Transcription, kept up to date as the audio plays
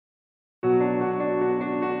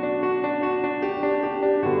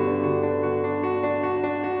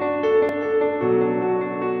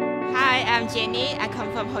Jenny. I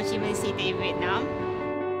come from Ho Chi Minh City, Vietnam.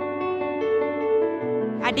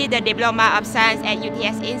 I did the Diploma of Science at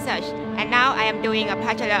UTS INSEARCH, and now I am doing a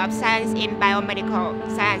Bachelor of Science in Biomedical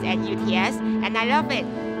Science at UTS, and I love it.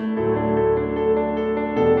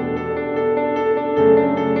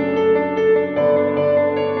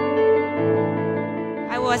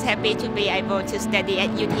 I was happy to be able to study at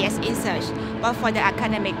UTS INSEARCH, both for the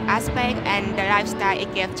academic aspect and the lifestyle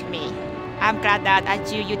it gave to me. I'm glad that I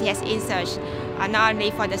choose UTS INSEARCH, not only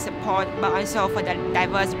for the support, but also for the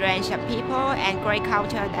diverse range of people and great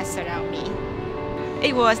culture that surround me.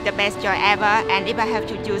 It was the best joy ever, and if I have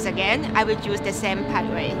to choose again, I will choose the same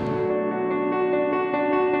pathway.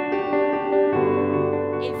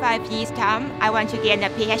 In 5 years' time, I want to get a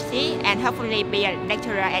PhD and hopefully be a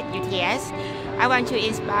lecturer at UTS. I want to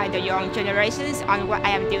inspire the young generations on what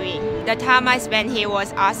I am doing. The time I spent here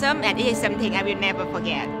was awesome, and it is something I will never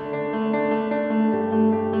forget.